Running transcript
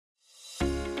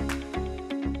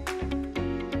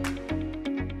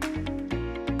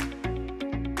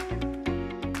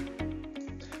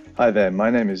Hi there, my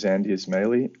name is Andy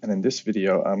Esmaili, and in this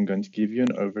video I'm going to give you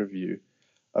an overview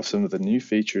of some of the new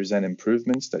features and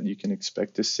improvements that you can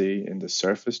expect to see in the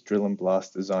surface drill and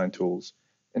blast design tools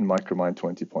in Micromine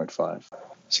 20.5.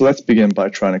 So let's begin by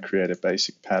trying to create a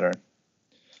basic pattern.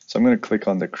 So I'm going to click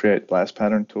on the Create Blast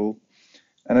Pattern tool,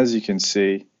 and as you can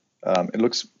see, it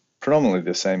looks predominantly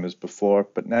the same as before,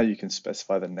 but now you can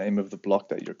specify the name of the block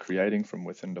that you're creating from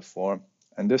within the form,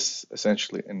 and this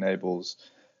essentially enables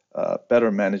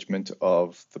better management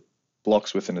of the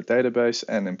blocks within a database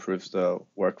and improves the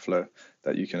workflow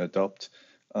that you can adopt.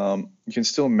 You can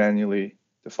still manually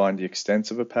define the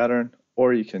extents of a pattern,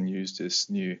 or you can use this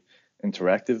new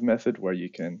interactive method where you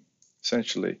can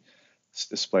essentially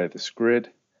display this grid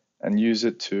and use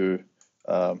it to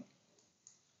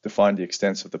define the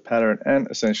extents of the pattern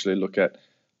and essentially look at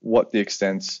what the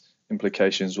extents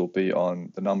implications will be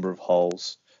on the number of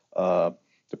holes, the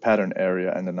pattern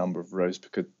area, and the number of rows,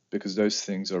 because those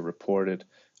things are reported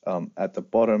at the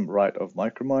bottom right of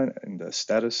Micromine in the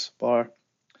status bar.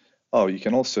 Oh, you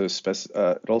can also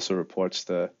it also reports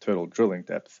the total drilling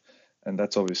depth, and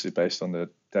that's obviously based on the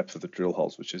depth of the drill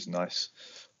holes, which is nice.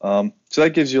 So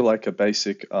that gives you like a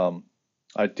basic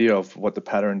idea of what the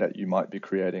pattern that you might be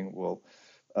creating will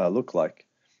look like.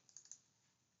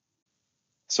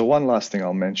 So one last thing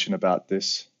I'll mention about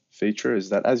this feature is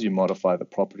that as you modify the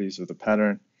properties of the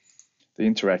pattern, the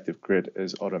interactive grid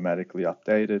is automatically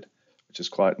updated, which is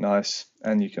quite nice.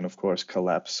 And you can, of course,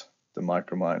 collapse the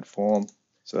Micromine form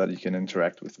so that you can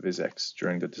interact with VisX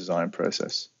during the design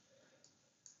process.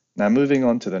 Now, moving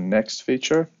on to the next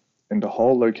feature, in the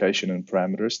Hole Location and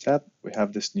Parameters tab, we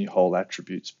have this new Hole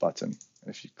Attributes button.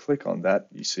 And if you click on that,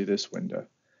 you see this window.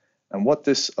 And what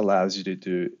this allows you to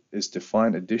do is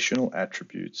define additional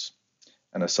attributes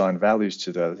and assign values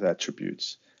to those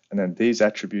attributes. And then these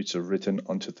attributes are written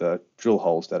onto the drill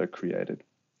holes that are created.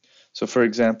 So for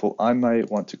example, I may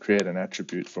want to create an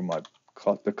attribute for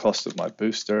the cost of my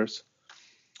boosters,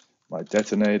 my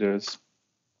detonators,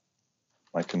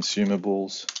 my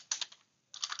consumables,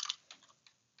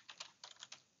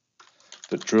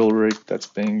 the drill rig that's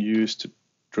being used to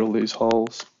drill these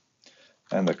holes,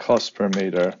 and the cost per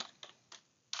meter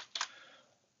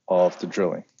of the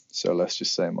drilling. So let's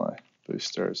just say my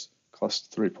boosters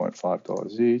cost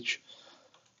 $3.5 each,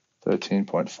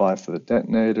 13.5 for the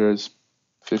detonators,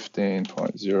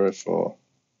 15.0 for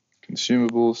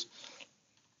consumables.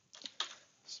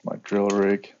 This is my drill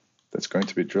rig that's going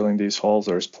to be drilling these holes,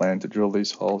 or is planned to drill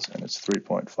these holes, and it's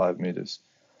 $3.5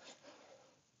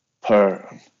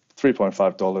 per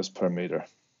meter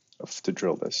to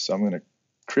drill this. So I'm going to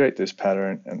create this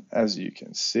pattern, and as you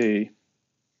can see,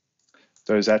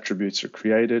 those attributes are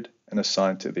created and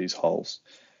assigned to these holes.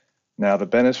 Now the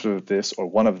benefit of this, or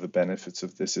one of the benefits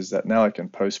of this, is that now I can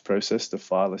post-process the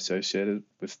file associated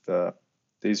with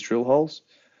these drill holes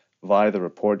via the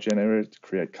report generator to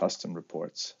create custom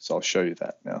reports. So I'll show you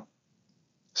that now.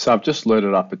 So I've just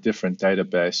loaded up a different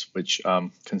database which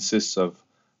consists of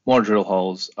more drill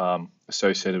holes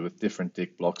associated with different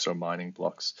dig blocks or mining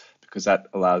blocks, because that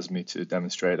allows me to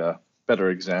demonstrate a better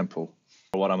example.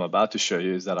 What I'm about to show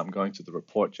you is that I'm going to the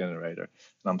report generator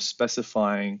and I'm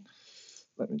specifying,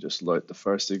 let me just load the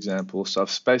first example. So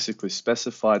I've basically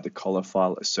specified the color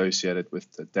file associated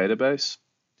with the database,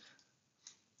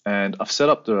 and I've set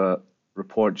up the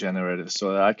report generator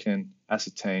so that I can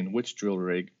ascertain which drill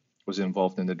rig was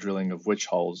involved in the drilling of which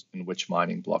holes in which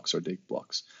mining blocks or dig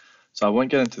blocks. So I won't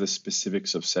get into the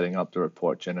specifics of setting up the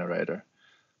report generator,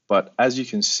 but as you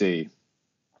can see,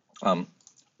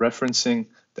 referencing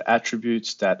the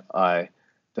attributes that I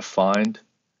defined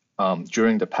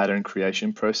during the pattern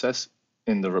creation process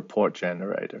in the report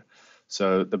generator.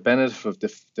 So the benefit of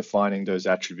defining those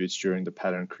attributes during the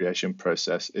pattern creation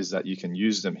process is that you can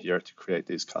use them here to create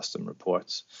these custom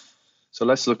reports. So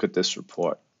let's look at this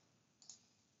report.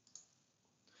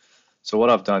 So what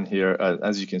I've done here,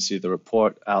 as you can see, the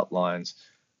report outlines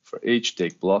for each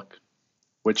dig block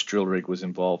which drill rig was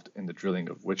involved in the drilling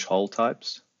of which hole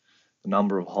types, the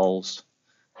number of holes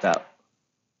that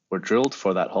were drilled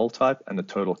for that hole type, and the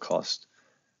total cost.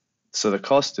 So the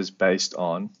cost is based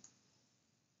on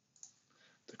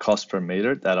the cost per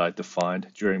meter that I defined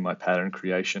during my pattern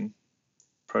creation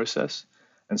process,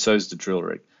 and so is the drill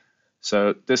rig.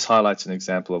 So this highlights an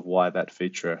example of why that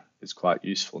feature is quite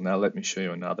useful. Now let me show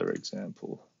you another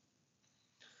example.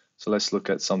 So let's look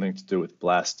at something to do with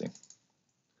blasting.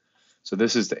 So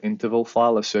this is the interval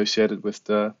file associated with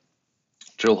the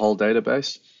drill hole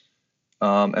database.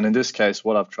 And in this case,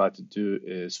 what I've tried to do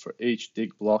is for each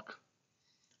dig block,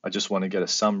 I just want to get a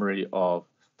summary of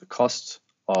the costs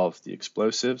of the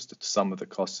explosives, the sum of the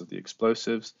costs of the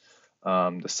explosives,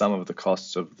 the sum of the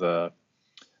costs of the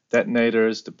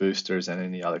detonators, the boosters, and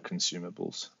any other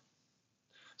consumables.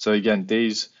 So again,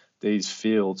 these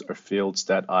fields are fields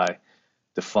that I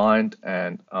defined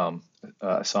and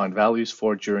assigned values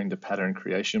for during the pattern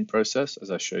creation process,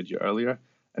 as I showed you earlier.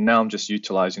 And now I'm just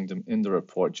utilizing them in the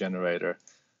report generator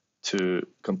to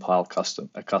compile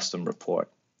a custom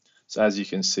report. So as you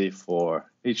can see, for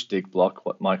each dig block,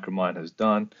 what Micromine has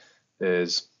done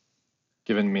is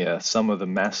given me a sum of the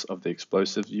mass of the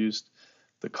explosives used,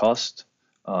 the cost,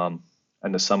 and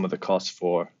the sum of the cost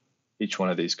for each one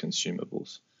of these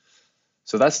consumables.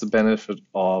 So that's the benefit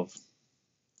of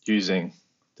using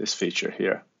this feature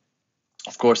here.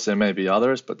 Of course, there may be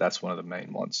others, but that's one of the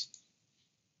main ones.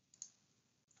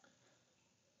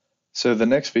 So the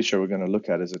next feature we're going to look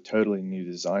at is a totally new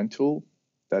design tool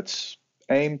that's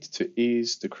aimed to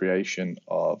ease the creation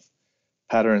of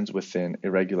patterns within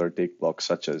irregular dig blocks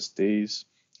such as these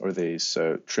or these,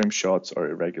 so trim shots or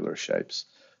irregular shapes.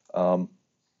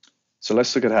 So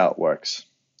let's look at how it works.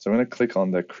 So I'm going to click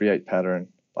on the Create Pattern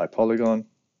by Polygon,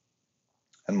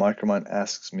 and Micromine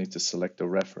asks me to select a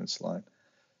reference line.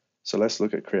 So let's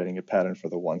look at creating a pattern for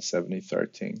the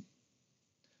 17013.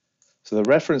 So the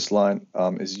reference line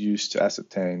is used to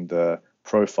ascertain the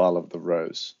profile of the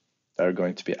rows that are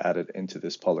going to be added into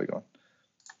this polygon.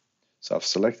 So I've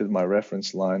selected my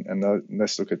reference line, and now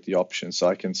let's look at the options. So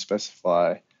I can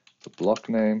specify the block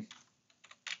name,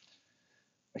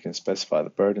 I can specify the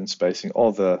burden spacing,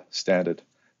 all the standard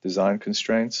design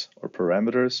constraints or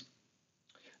parameters.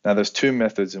 Now there's two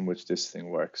methods in which this thing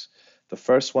works. The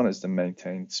first one is the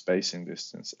maintain spacing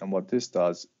distance, and what this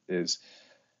does is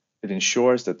it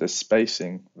ensures that the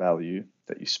spacing value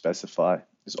that you specify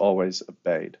is always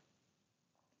obeyed.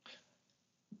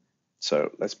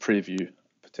 So let's preview a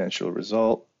potential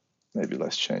result. Maybe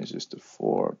let's change this to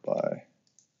 4 by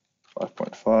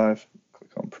 5.5.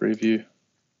 Click on preview.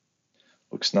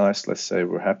 Looks nice. Let's say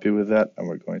we're happy with that, and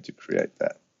we're going to create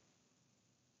that.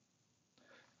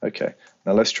 Okay,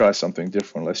 now let's try something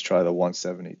different. Let's try the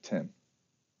 17010.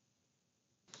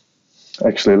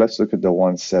 Actually, let's look at the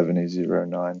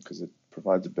 17009 because it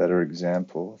provides a better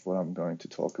example of what I'm going to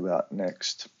talk about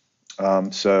next.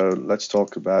 So let's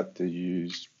talk about the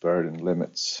used burden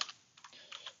limits.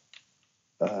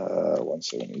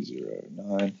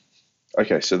 17009.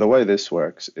 Okay, so the way this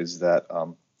works is that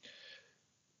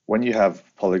when you have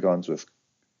polygons with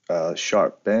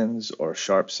sharp bends or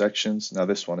sharp sections, now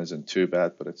this one isn't too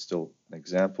bad, but it's still an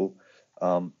example.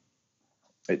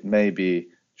 It may be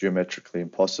geometrically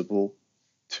impossible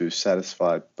to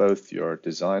satisfy both your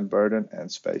design burden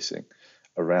and spacing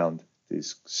around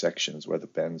these sections where the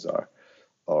bends are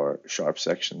or sharp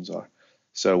sections are.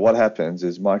 So what happens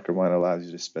is Micromine allows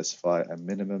you to specify a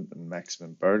minimum and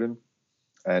maximum burden,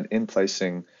 and in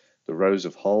placing the rows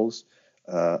of holes,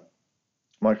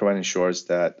 Micromine ensures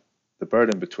that the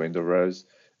burden between the rows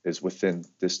is within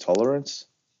this tolerance,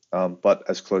 but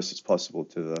as close as possible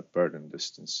to the burden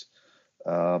distance.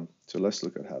 So let's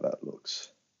look at how that looks.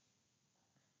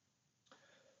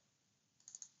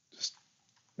 Just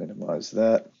minimize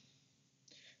that.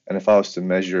 And if I was to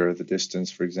measure the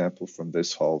distance, for example, from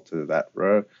this hole to that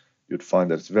row, you'd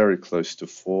find that it's very close to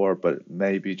 4, but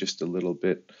maybe just a little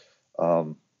bit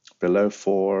below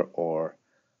 4 or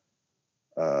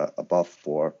above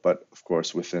 4, but of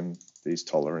course within these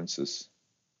tolerances.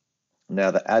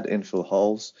 Now the add infill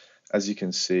holes, as you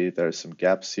can see, there are some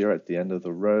gaps here at the end of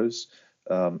the rows.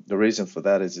 The reason for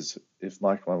that is if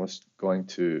Micromine was going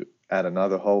to add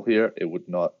another hole here, it would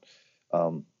not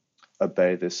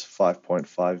obey this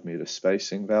 5.5 meter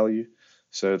spacing value.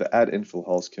 So the add infill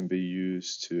holes can be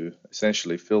used to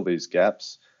essentially fill these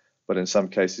gaps, but in some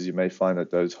cases you may find that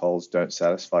those holes don't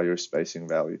satisfy your spacing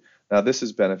value. Now this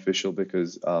is beneficial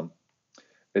because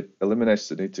it eliminates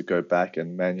the need to go back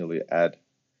and manually add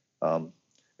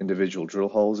individual drill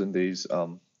holes in these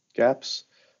gaps.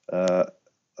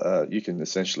 You can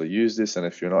essentially use this, and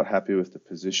if you're not happy with the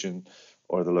position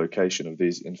or the location of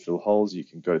these infill holes, you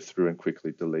can go through and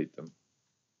quickly delete them.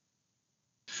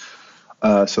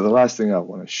 So the last thing I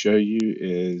want to show you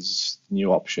is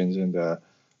new options in the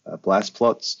blast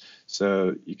plots.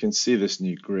 So you can see this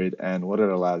new grid, and what it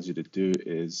allows you to do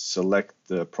is select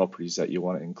the properties that you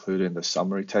want to include in the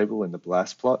summary table in the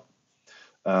blast plot.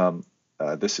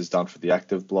 This is done for the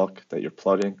active block that you're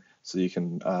plotting, so you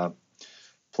can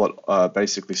plot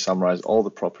basically summarize all the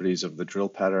properties of the drill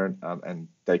pattern, and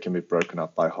they can be broken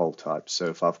up by hole type. So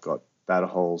if I've got batter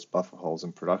holes, buffer holes,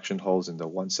 and production holes in the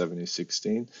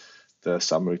 17016, the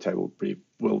summary table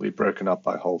will be broken up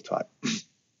by hole type.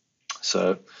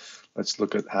 So let's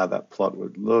look at how that plot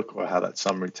would look, or how that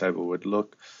summary table would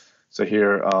look. So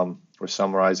here we're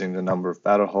summarizing the number of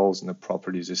batter holes and the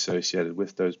properties associated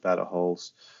with those batter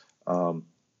holes. the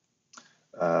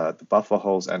buffer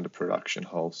holes and the production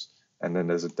holes. And then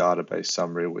there's a database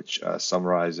summary which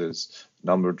summarizes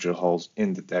number of drill holes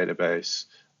in the database,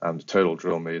 the total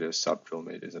drill meters, sub drill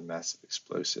meters, and massive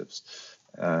explosives.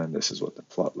 And this is what the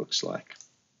plot looks like.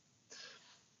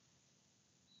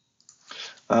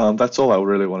 That's all I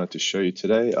really wanted to show you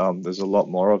today. There's a lot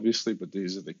more, obviously, but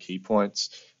these are the key points.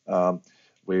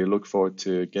 We look forward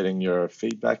to getting your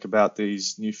feedback about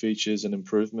these new features and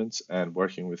improvements and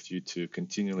working with you to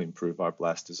continually improve our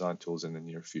blast design tools in the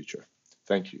near future.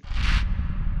 Thank you.